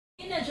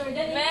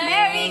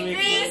Merry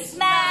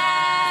Christmas!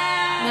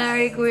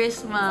 Merry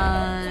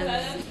Christmas! Wala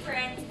nang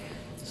strength.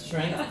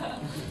 Strength?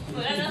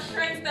 Wala nang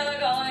strength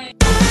talaga ako eh.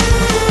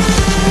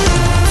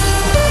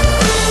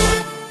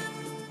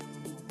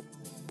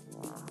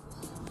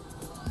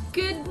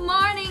 Good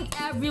morning,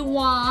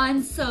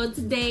 everyone! So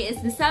today is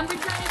December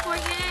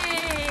 24,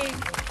 yay!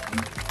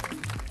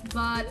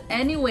 But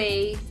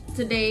anyway,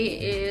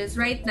 today is,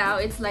 right now,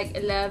 it's like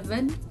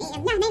 11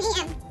 AM na, 9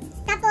 AM.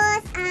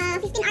 Tapos,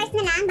 15 hours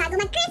na lang bago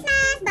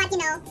mag-Christmas. But you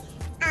know,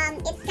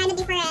 it's kind of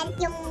different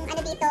yung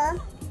ano dito,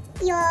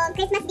 yung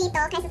Christmas dito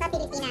kaysa sa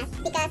Pilipinas.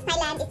 Because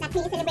Thailand is not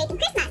really celebrating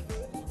Christmas.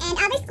 And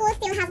other schools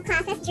still have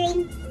classes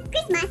during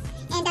Christmas.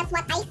 And that's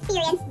what I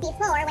experienced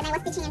before when I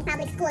was teaching in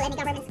public school and a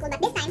government school.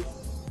 But this time,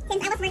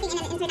 since I was working in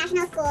an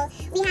international school,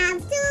 we have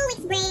 2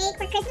 weeks break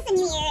for Christmas and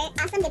New Year.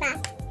 Awesome, diba?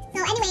 So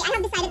anyway, I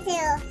have decided to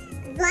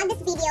vlog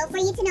this video for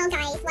you to know,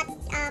 guys, what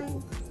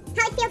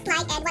how it feels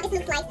like and what it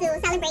looks like to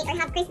celebrate or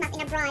have Christmas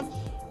in abroad.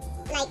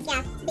 Like, yeah,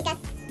 because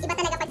iba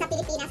talaga pag sa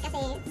Pilipinas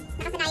kasi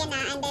nakasanayan na,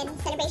 and then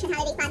celebration,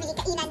 holiday, family,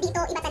 kainan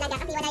dito, iba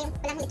talaga kasi walang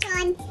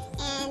lechon,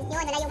 and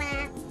yun, wala yung mga,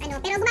 ano,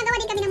 pero gumagawa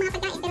din kami ng mga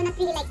pagkain, pero not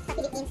really like sa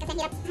Philippines kasi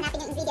hirap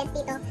hanapin yung ingredients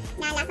dito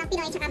na lasang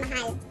Pinoy tsaka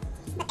mahal.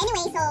 But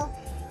anyway, so,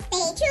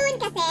 stay tuned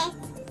kasi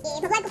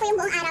i-vlog ko po yung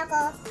buong araw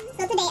ko.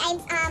 So today,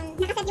 I've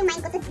nakaset yung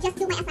mind ko to just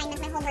do my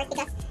assignment, my homework,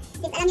 because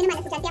since alam niyo naman,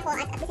 estudyante ako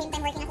at the same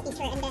time working as a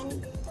teacher, and then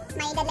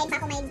may deadline pa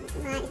ako, may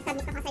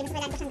submit pa ako assignment, so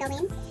kailangan ko siyang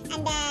gawin.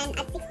 And then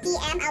at 6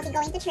 PM, I'll be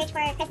going to church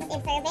for Christmas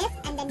Eve service,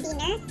 and then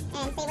dinner,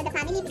 and stay with the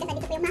family because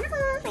nandito po yung mama ko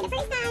for the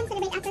first time,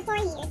 celebrate after 4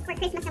 years for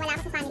Christmas na wala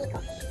ako sa family ko.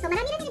 So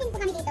marami na din po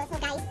kami dito. So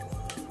guys,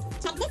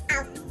 check this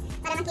out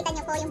para makita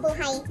niyo po yung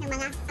buhay ng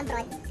mga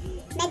abroad.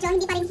 Medyo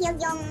hindi pa rin healed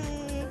yung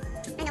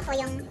ano ko,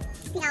 yung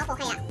singaw ko,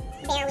 kaya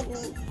bear with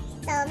me.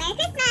 So Merry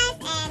Christmas,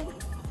 and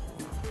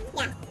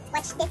yeah,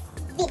 watch this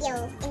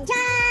video.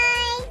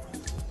 Enjoy!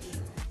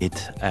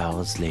 8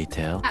 hours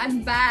later.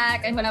 I'm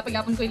back! And wala pa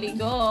gapon ko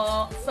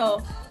iligo. So,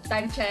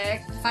 time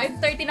check.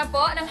 5:30 na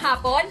po ng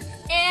hapon.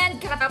 And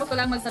kakatapos ko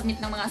lang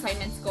mag-submit ng mga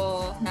assignments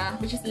ko na,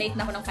 which is late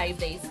na ako ng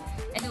 5 days.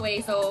 Anyway,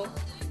 so,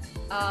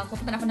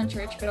 pupunta na ako ng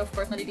church, pero of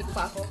course, maliligo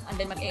pa ako. And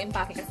then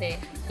mag-i-empake kasi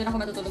doon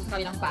ako matutulog sa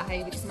kabilang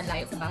bahay, which is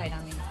malayo sa bahay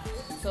namin.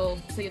 So,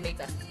 see you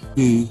later.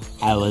 2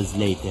 hours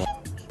later.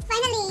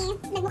 Finally,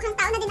 nagmukhang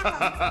tao na din ako.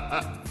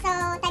 So,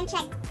 time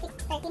check.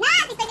 6:30 na!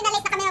 6:30 na,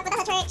 late na kami magpunta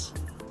sa church.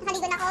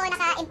 Nakaligo na ako,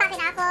 naka-impake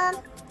na ako.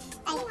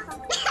 Ay, ako.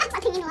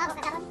 Patingin mo ako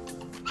kakaroon.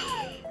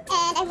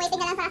 And I'm waiting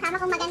na lang sa kasama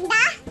kong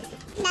maganda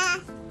na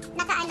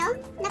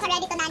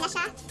naka-ready to na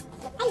siya.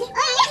 Ay,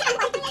 oy!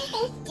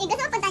 Yung gusto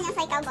mo punta niya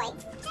sa cowboy.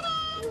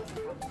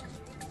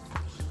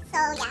 So,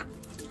 yeah.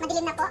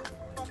 Madilim na po.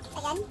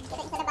 Ayan, kita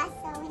niyo sa labas.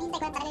 So,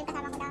 hinihintay ko lang talaga yung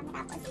kasama ko na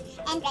matapos.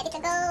 And ready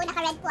to go.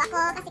 Naka-red po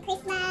ako kasi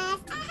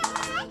Christmas.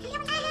 I like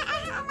it.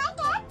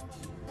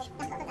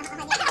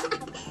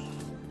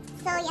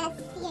 So, yes.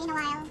 See you in a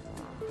while.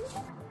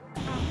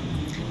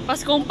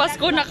 Paskong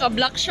Pasko,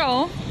 naka-black siya,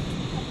 oh.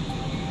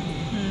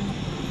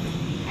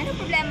 Ano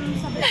problema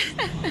sa black?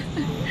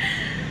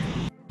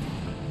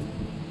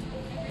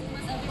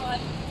 Christmas,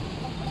 everyone.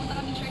 Pupunta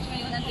kami church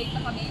ngayon, and late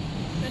na kami.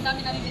 Pero dami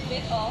namin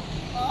bitbit, oh.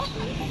 Oh.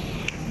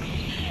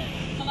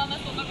 Mamamas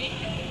po kami.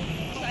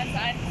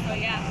 Saan-saan. So,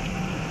 yeah.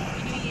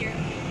 New Year.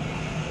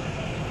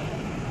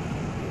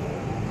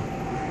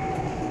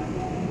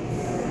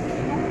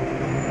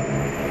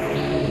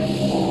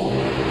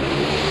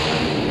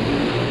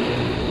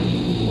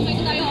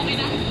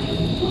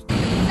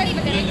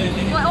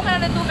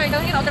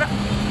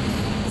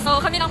 So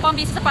kami lang po ang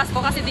busy sa Pasko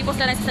kasi di po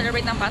sila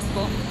nag-celebrate ng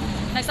Pasko.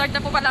 Nag-start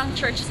na po pala ang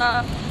church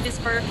sa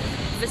whisper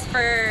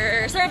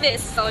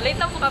service. So late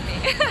lang po kami.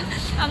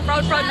 Ang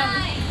proud ng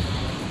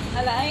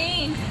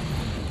alay.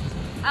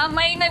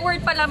 May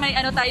word pala, may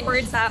tayo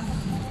word sa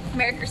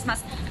Merry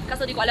Christmas.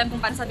 Kaso di ko alam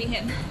kung paano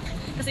sabihin.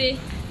 Kasi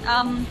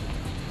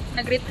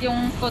nag-greet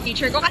yung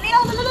co-teacher ko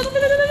kanina.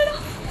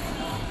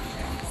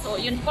 So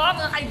yun po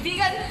mga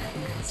kaibigan.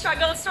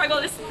 Struggle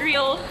is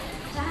real.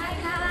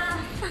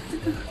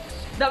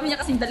 Dami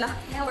niya kasing dala.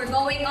 Yeah, we're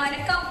going on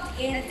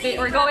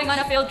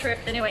a field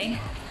trip anyway.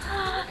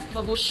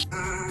 Babush.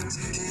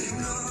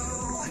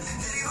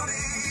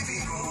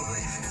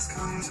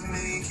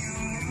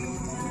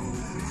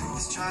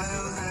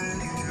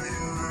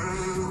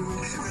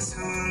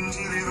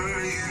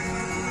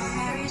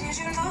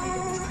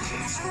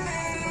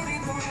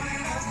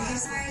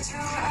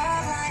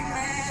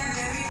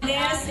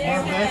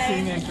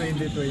 Blessing in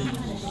 2020.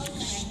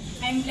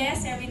 I'm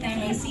blessed every time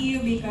I see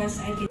you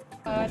because I get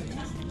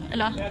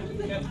Ala?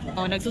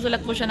 Oh,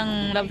 nagsusulat po siya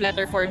ng love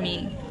letter for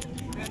me.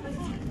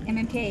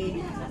 MMK.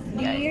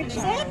 Yeah.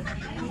 Sir?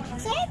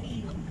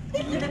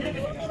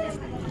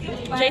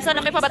 Jason,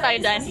 may pa ba tayo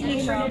dyan?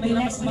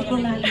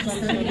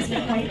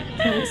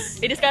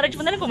 I-discourage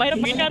mo na lang kung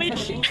mahirap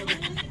mag-encourage.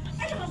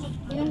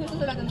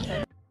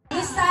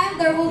 This time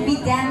there will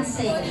be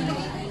dancing.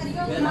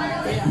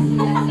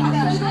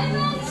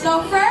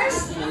 So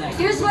first,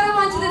 here's what I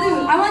want you to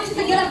do. I want you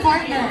to get a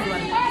partner.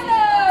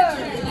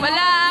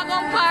 Wala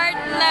akong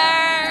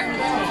partner.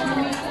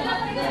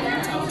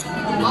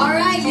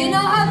 You know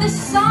how this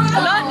song goes.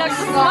 Hello,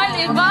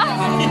 nag-smile, iba?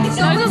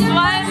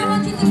 Nag-smile. I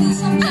want you to do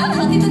something.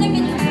 Dito na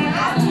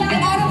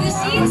get out of the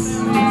seats.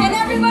 Can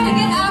everybody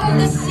get out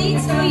of the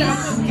seats,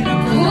 please?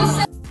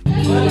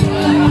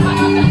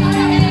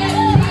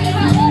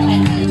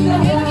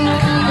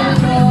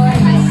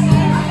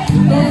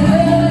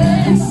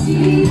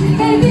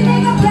 Baby,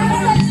 make a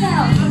dance like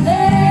now.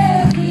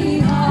 Let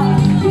me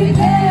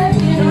prepare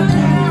you.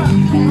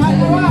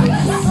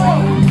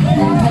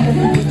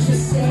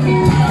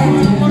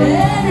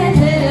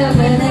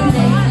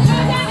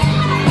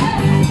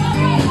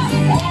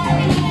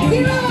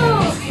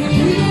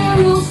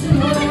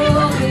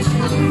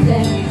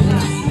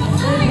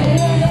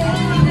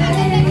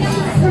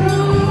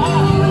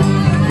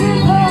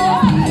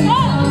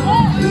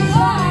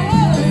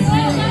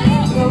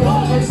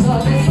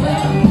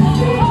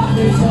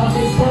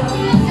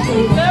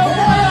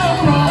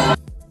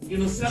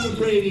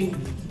 Celebrating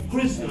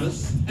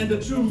Christmas and the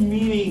true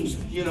meaning,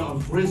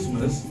 of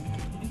Christmas.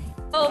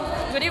 So,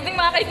 good evening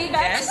mga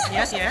kaibigan.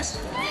 Yes.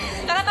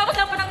 Kakatapos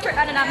lang po ng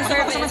namin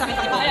service. Sa akin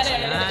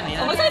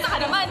Ayan. Magsalita ka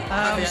naman.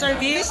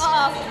 Service?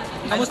 Oo.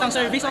 Kamusta ang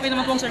service? Okay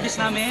naman po ang service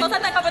namin. So,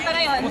 saan tayo papunta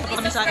ngayon? Pumunta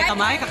po kami sa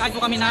Ikamay. Kakain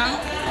po kami ng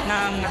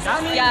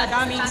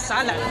madaming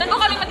salad. Saan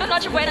po kami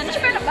mag-Noche Buena? Noche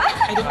Buena ba?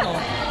 I don't know.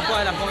 Hindi ko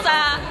alam.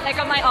 Sa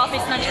my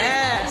office na church.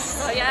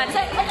 Yes. So, ayan.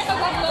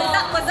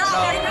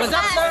 What's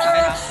up, sir?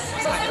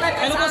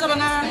 Hello po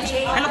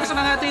sa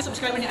mga 3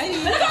 subscriber ni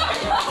Aileen.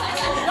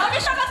 Grabe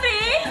siya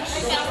kasi!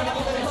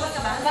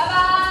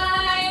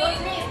 Bye-bye!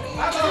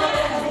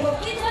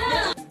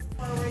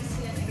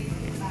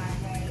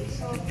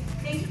 So,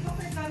 thank you for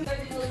coming.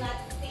 Lord, we will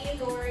not fail,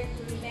 Lord,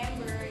 to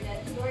remember that,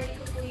 Lord,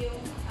 ito po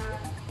yung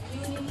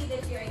unity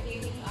that you are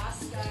giving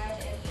us, God,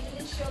 and even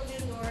the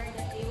children, Lord,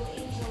 that they will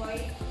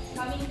enjoy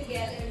coming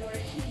together, Lord,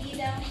 hindi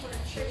lang for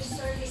church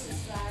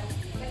services, God,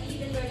 but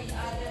even, Lord, in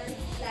other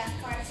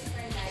parts of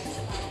our lives,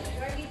 Father.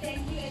 Lord, we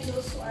thank you and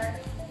those who are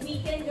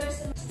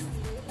weekenders and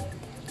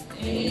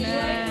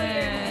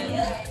Amen.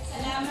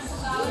 salamat sa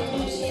bawat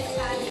worship,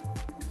 God.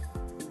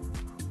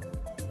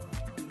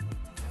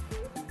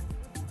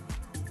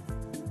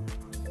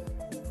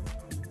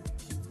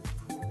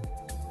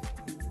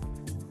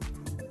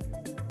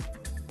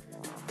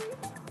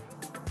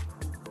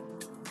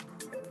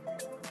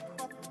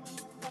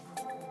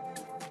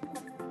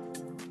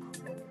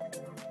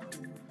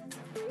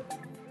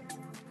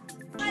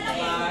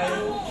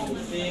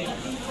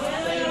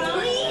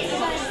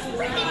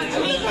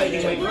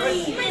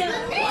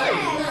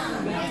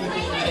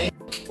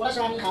 Wala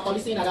siyang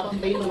policy na dapat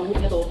hintayin ng mamove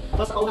niya to.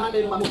 Basta kaunahan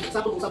kayo ng mamove.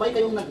 Example, kung sabay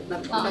kayong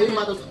kayo yung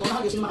battle,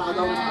 kaunahan kayo sino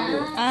makakagaw ng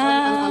mamove.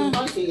 Ang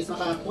policy is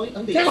naka-point,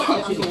 hindi.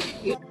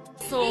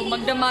 So,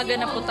 magdamaga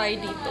na po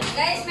tayo dito.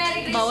 Guys,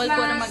 Merry Christmas! Bawal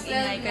po na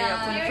mag-ingay,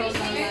 kaya control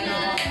lang yun.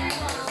 Merry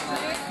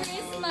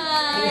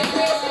Christmas!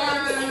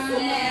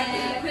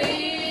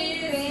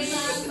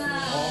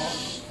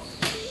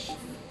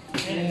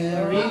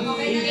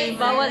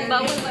 Bawal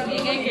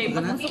mag-ingay kayo.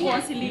 Papunso ko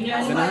ang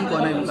silingan. Ganahan ko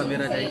na yung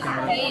kamera dahil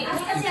camera.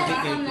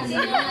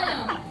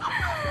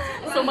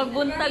 So,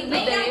 magbuntag na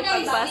tayo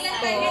pag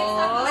Pasko.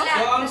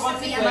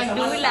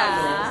 Magdula.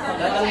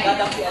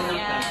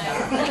 Ayan.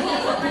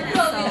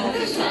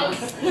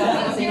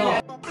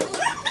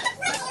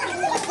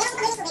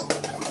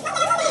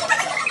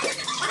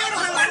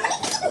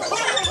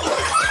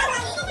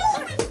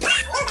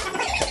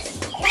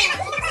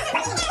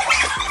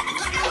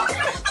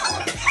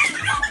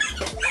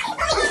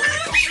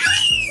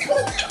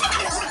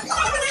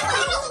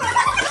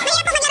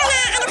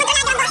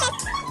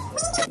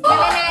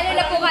 Nananalo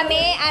na po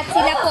kami at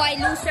sila po ay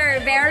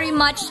loser. Very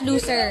much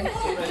loser.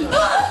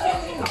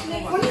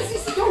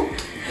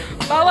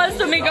 Bawal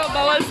sumigaw,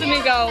 bawal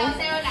sumigaw.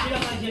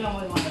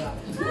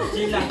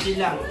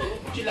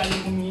 Chill lang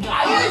yung humina.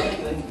 Ay,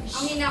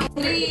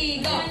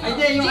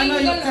 di,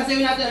 yung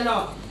sasayawin natin,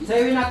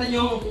 sayawin natin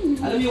yung,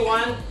 alam yung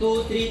 1,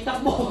 2, 3,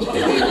 takbo.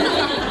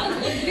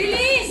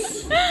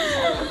 Bilis!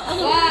 1,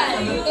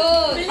 2,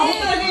 3. Ako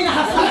talaga yung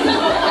nakasal.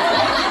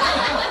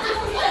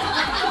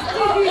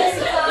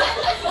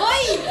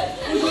 Oy!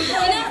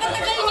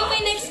 Pinapatagal niyo pa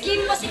yung next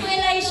game pa si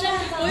Elisha.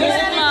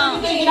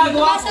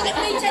 Ginagawa. Masakit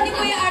na yung siya ni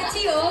Kuya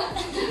Archie, oh.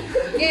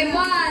 Game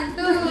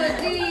 1, 2,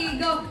 3,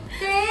 go!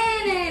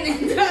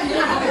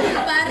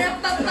 Para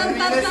para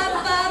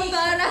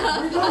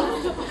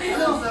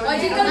o,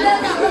 jingle bell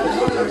na.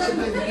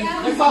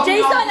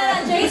 Jason na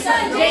lang,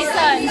 Jason.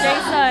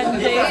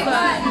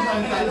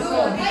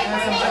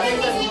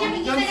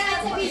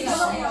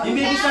 Yung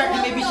baby shark.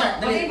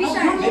 Dali.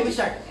 Baby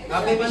shark.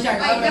 Ay,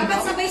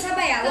 dapat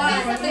sabay-sabay,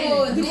 1,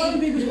 2,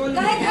 3.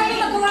 Kahit ano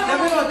magawa ka.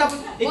 Sabi mo,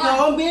 tapos,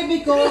 ikaw ang baby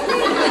ko. Okay,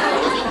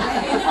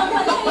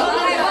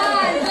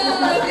 1,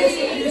 2, 3.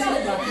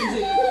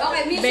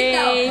 Okay, music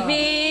daw.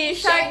 Baby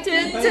shark.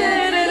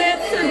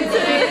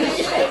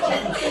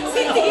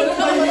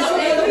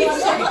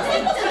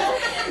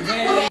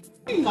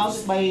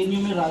 Counted by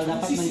numeral,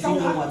 dapat may 0,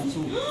 1,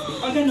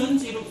 2. Pag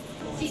ganun, 0.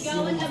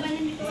 Sigawan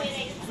labanan nito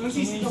ay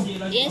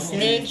Yes,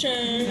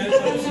 teacher.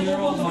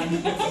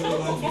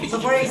 So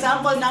for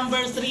example,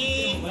 number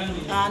 3,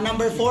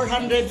 Number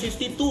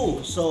 452.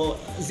 So,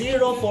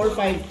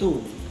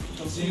 0452.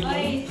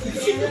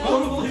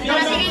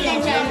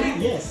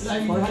 Yes.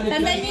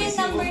 Tandaan niyo yung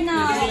number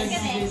na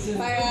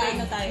para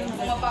ano tayo.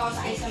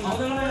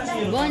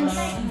 Bonds.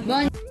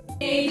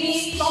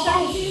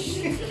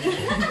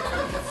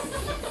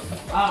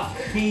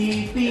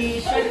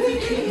 Pipi shark,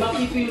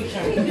 Baki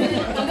future.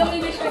 Hanggang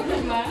may shark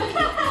ba?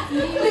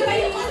 Hindi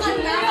kayo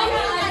makanta.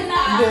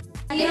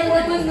 Hindi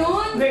naman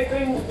nun.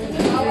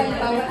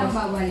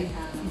 Bawal.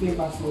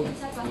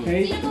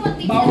 Okay?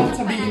 Bawal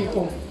sabihin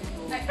ko.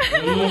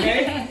 Okay?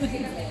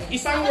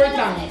 Isang word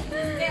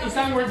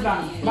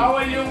lang.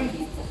 Bawal yung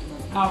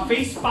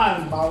face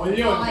palm. Bawal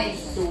yun.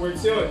 2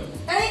 words yun.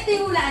 Ano yung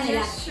tinulaan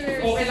nila?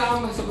 Okay lang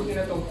ang masagutin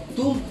na to.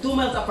 2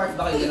 miles apart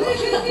ba kayo?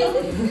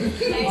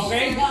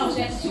 Okay? So,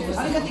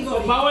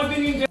 bawal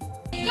din yung...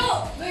 Go!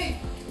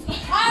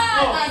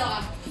 Talo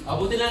ka.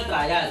 Abutin lang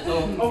trial.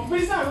 So,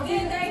 please na.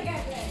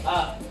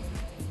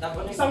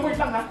 dapat Isang word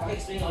lang ha.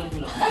 explain ulit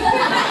mo lang.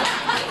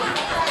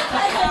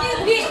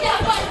 Hindi niya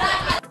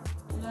pala.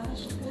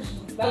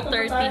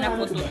 2:30 na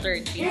po,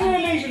 2:30. In a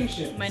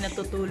relationship, May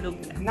natutulog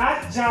na.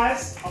 not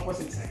just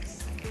opposite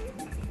sex.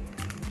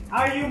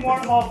 Are you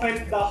more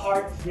often the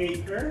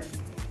heartbreaker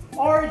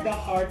or the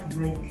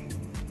heartbroken?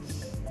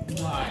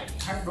 Why?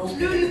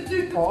 Heartbroken?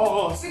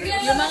 Oo.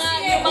 Yung mga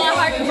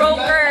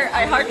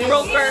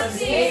heartbreaker.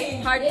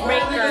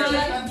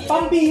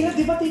 Pambira,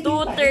 di ba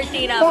tito?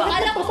 2:30 na ba?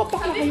 Ano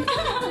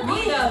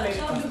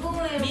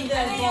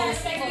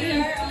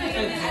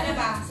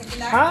ba?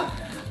 Secular? Ha?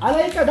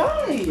 Alay ka,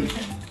 day!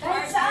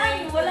 Kahit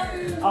saan, walang...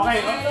 Okay,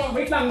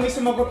 wait lang. May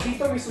sumagot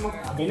dito, may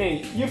sumagot.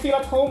 Binay, you feel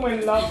at home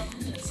when love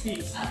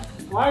speaks.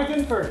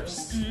 Martin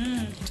first.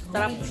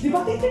 Sarap. Di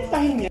ba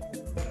titintahin niya?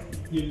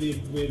 You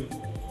live with.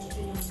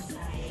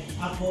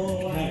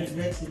 Ako,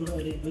 regret siguro,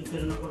 I regret,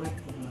 pero na-correct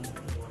ko naman.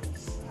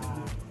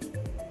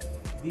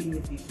 Being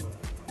with people.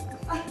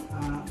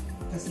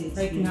 Kasi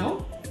Right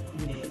now?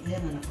 Hindi,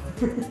 kaya nga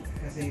na-correct.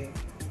 Kasi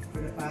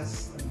for the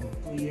past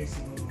 2 years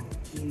siguro,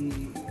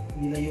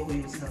 nilayo ko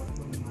yung self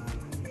ko ng mga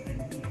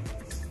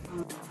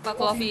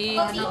Pa-coffee.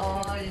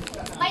 Milo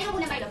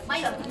muna, Milo.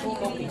 Milo muna,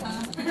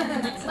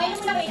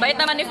 Bait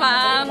naman ni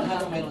Fam.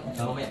 Milo.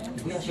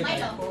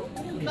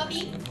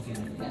 Coffee?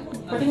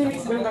 Pati niya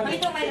mix lang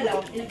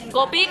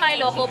Kopi,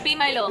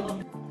 Milo.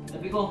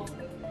 Sabi ko,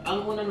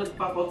 ang unang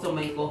nagpapot sa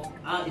mic ko,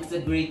 it's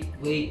a great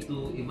way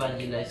to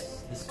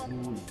evangelize the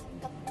school.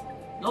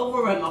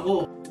 Na-overwhelm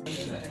ako.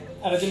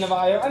 Ano din na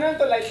ba kayo? Ano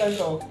to light lang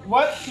to?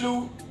 What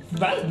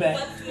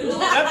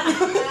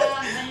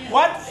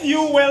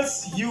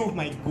fuels you?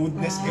 My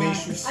goodness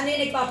gracious. Ano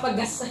yung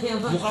nagpapagas sa'yo?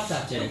 Bukas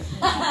sa Chen.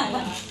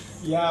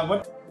 Yeah,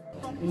 what?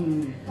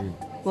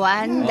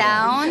 1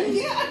 down,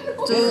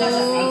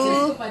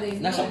 2,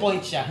 Nasa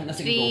point siya,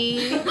 nasa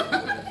 3,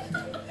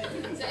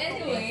 So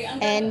anyway, ang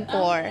and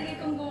 4. pili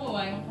kong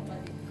gumawa yung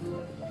kapatid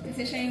ko.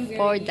 Kasi siya yung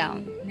 4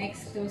 down.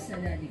 next to sa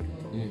daddy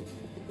ko.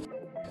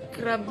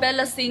 Grabe,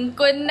 lasing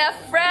ko na,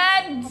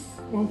 friends!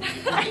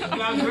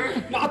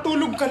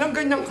 Nakatulog ka lang,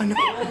 ganyan ka na.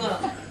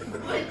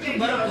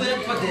 Parang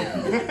puyat pa din.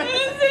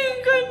 Lasing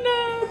ko na.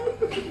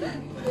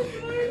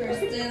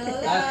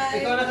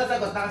 Ikaw na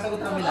sasagot, nakasagot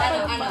kami lahat.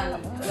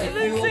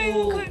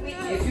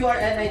 If you are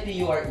NIT,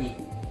 you are E.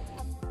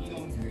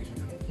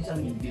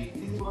 Isang hindi.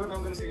 Hindi ko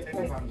naman sa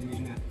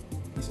generation na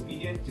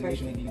disobedient,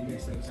 generation na hindi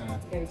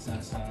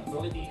sa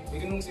authority. May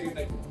ganung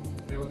stereotype.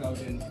 Pero wag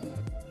din.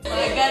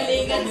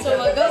 Magalingan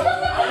sumagot.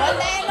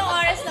 Bonday, anong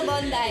oras na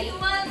Bonday?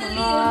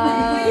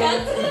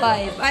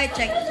 5. Ay,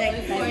 check.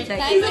 Time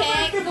check.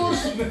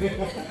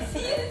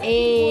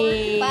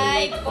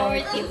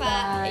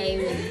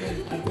 5:45.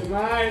 Ate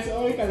Mars,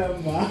 okay ka lang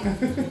ba?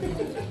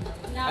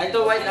 Ay, ito,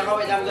 wait lang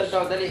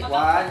ganito. Dali, 1.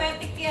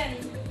 Pathetic yan.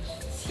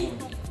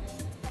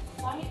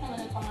 Pangit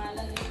naman ang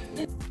pangalan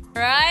eh.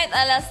 Right,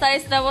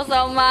 6:00 na po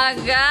sa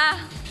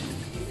umaga.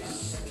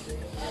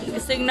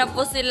 Gising na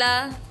po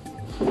sila.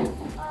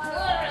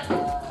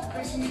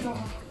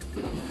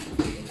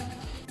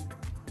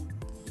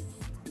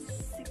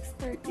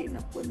 6:30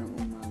 na po ng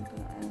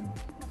umaga.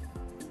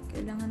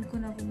 Kailangan ko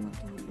na po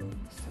matulog.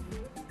 So,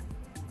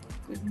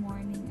 good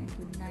morning and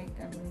good night,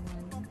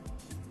 everyone.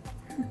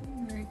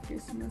 Merry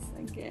Christmas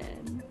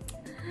again.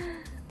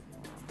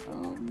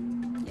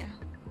 Yeah,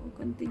 we'll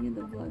continue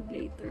the vlog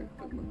later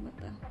pag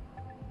magmata.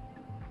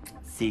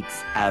 6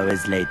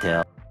 hours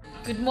later.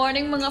 Good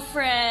morning, mga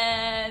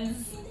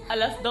friends!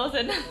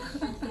 12:00 na.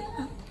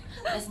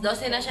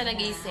 12 na siya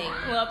nagising.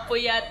 Mga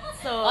puyat.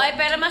 So, Oy,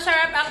 pero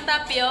masarap ang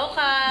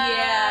tapioca.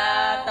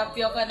 yeah,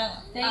 tapioca ng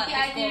Thank you,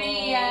 Ate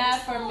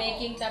Rhea, for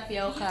making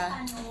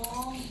tapioca.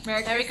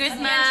 Merry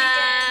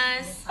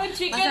Christmas! Ang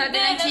chicken Masarap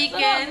din ang din,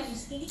 chicken.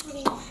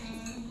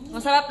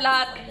 Masarap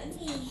lahat.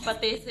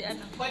 Pati si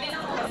ano.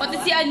 Pati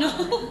si ano?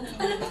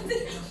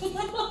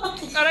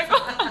 Aray ko.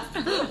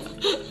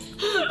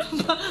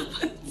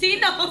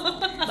 Sino?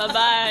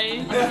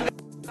 Bye-bye.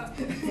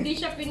 Hindi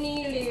siya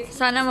pinili.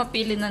 Sana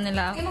mapili na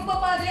nila Kaya ako.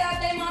 magpapadre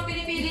ata yung mga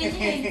pinipili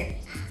niya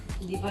eh.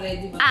 Hindi pa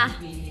ready ba? Ah.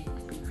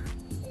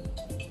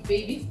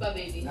 Babies pa,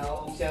 baby.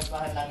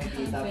 Nauobserbahan lang ni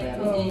tita,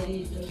 pero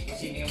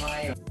sino yung mga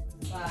yun?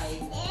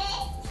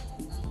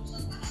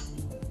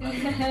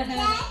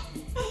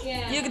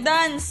 Yeah. You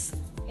dance!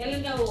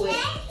 Kailan ka uwi?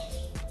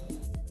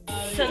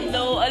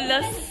 Hello,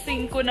 alas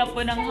 5 na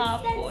po ng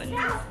hapon.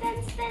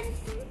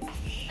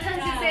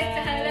 Si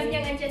Seth, alam niya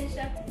nga dyan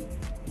siya.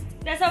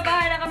 Nasa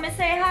bahay na kami,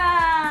 say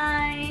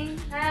hi!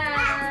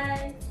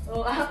 Hi!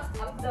 Oh, up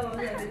daw.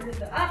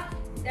 Up!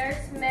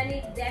 There's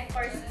many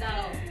decors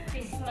daw.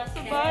 Christmas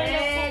Sa bahay na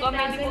po kami,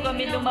 hindi po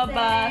kami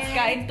lumabas.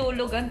 Kain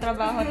tulog ang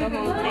trabaho the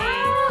whole day.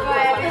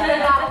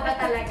 Trabaho ba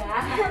talaga?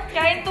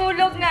 Kain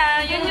tulog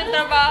nga, yun yung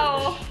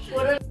trabaho.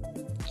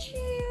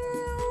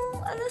 Chill!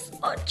 Alas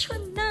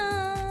 8 na.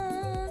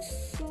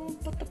 So,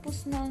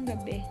 patapos na ang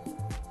gabi.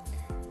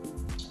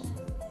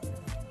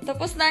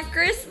 Tapos na ang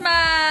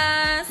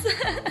Christmas!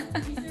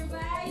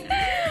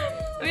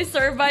 We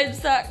survived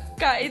sa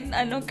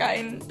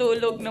kain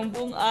tulog ng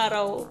buong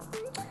araw.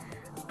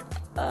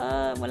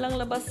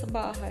 Walang labas sa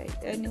bahay.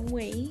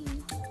 Anyway.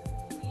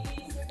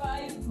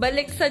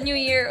 Balik sa New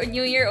Year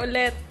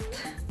ulit.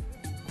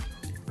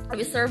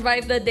 We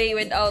survived the day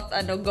without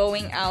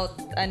going out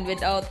and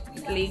without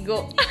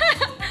ligo.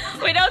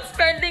 Without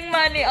spending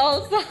money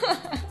also.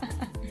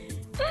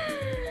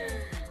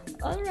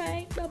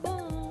 Alright, bye-bye.